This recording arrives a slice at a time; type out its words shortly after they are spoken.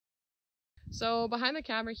So behind the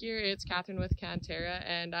camera here, it's Catherine with Cantera,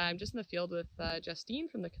 and I'm just in the field with Justine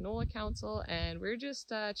from the Canola Council, and we're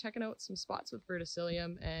just checking out some spots with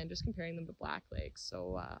Verticillium and just comparing them to blacklegs.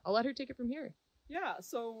 So I'll let her take it from here. Yeah,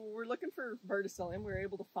 so we're looking for verticillium. We were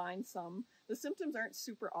able to find some. The symptoms aren't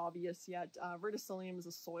super obvious yet. Verticillium is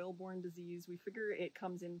a soil-borne disease. We figure it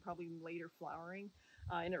comes in probably later flowering,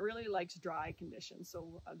 and it really likes dry conditions.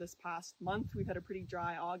 So this past month, we've had a pretty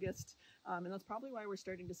dry August, and that's probably why we're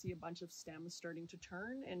starting to see a bunch of stems starting to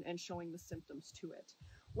turn and showing the symptoms to it.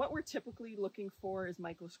 What we're typically looking for is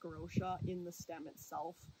mycosclerotia in the stem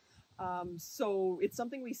itself. So it's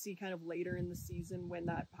something we see kind of later in the season when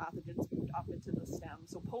that pathogen's moved up into the stem.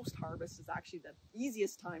 So post-harvest is actually the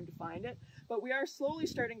easiest time to find it, but we are slowly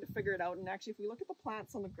starting to figure it out. And actually, if we look at the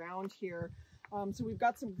plants on the ground here, so we've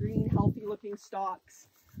got some green, healthy looking stalks.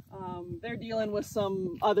 They're dealing with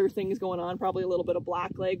some other things going on, probably a little bit of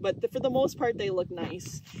blackleg, but for the most part, they look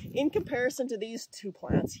nice. In comparison to these two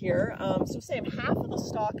plants here, so same, half of the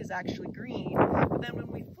stalk is actually green, but then when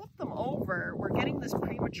we flip them over, we're getting this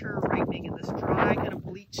premature ripening and this dry, kind of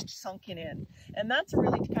bleached, sunken in. And that's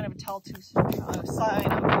really kind of a telltale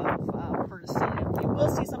sign of verticillium. You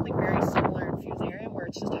will see something very similar in fusarium where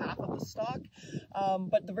it's just half of the stalk,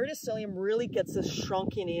 but the verticillium really gets this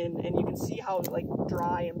shrunken in, and you can see how like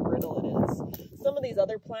dry and brittle it is. Some of these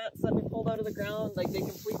other plants that we pulled out of the ground, like they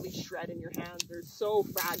completely shred in your hands. They're so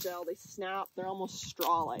fragile, they snap, they're almost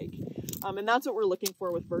straw-like. And that's what we're looking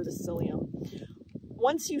for with verticillium.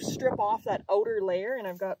 Once you strip off that outer layer, and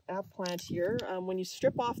I've got a plant here, when you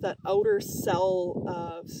strip off that outer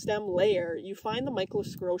cell stem layer, you find the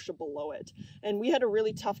mycosclerotia below it. And we had a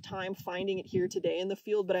really tough time finding it here today in the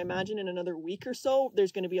field, but I imagine in another week or so,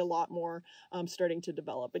 there's going to be a lot more starting to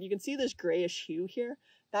develop. But you can see this grayish hue here.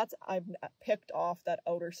 I've picked off that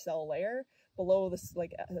outer cell layer below this,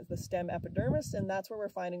 like the stem epidermis, and that's where we're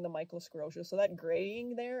finding the mycosclerotia. So that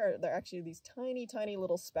graying there, they're actually these tiny, tiny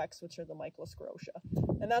little specks, which are the mycosclerotia.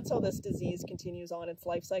 And that's how this disease continues on its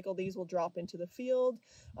life cycle. These will drop into the field.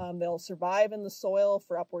 They'll survive in the soil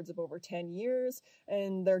for upwards of over 10 years,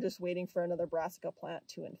 and they're just waiting for another brassica plant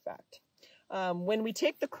to infect. When we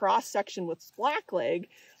take the cross section with blackleg,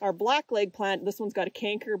 our blackleg plant, this one's got a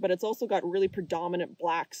canker, but it's also got really predominant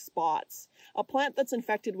black spots. A plant that's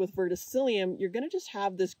infected with verticillium, you're going to just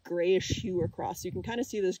have this grayish hue across. You can kind of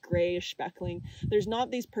see this grayish speckling. There's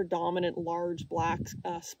not these predominant large black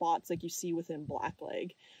spots like you see within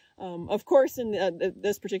blackleg. Of course, in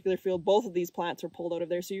this particular field, both of these plants are pulled out of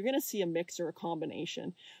there, so you're going to see a mix or a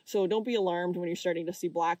combination. So don't be alarmed when you're starting to see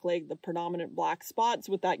blackleg, the predominant black spots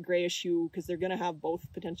with that grayish hue, because they're going to have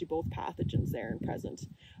potentially both pathogens there and present.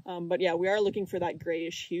 But yeah, we are looking for that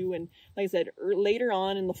grayish hue, and like I said, later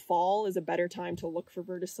on in the fall is a better time to look for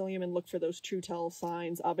verticillium and look for those true tell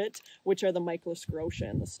signs of it, which are the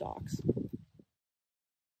mycosclerotia in the stalks.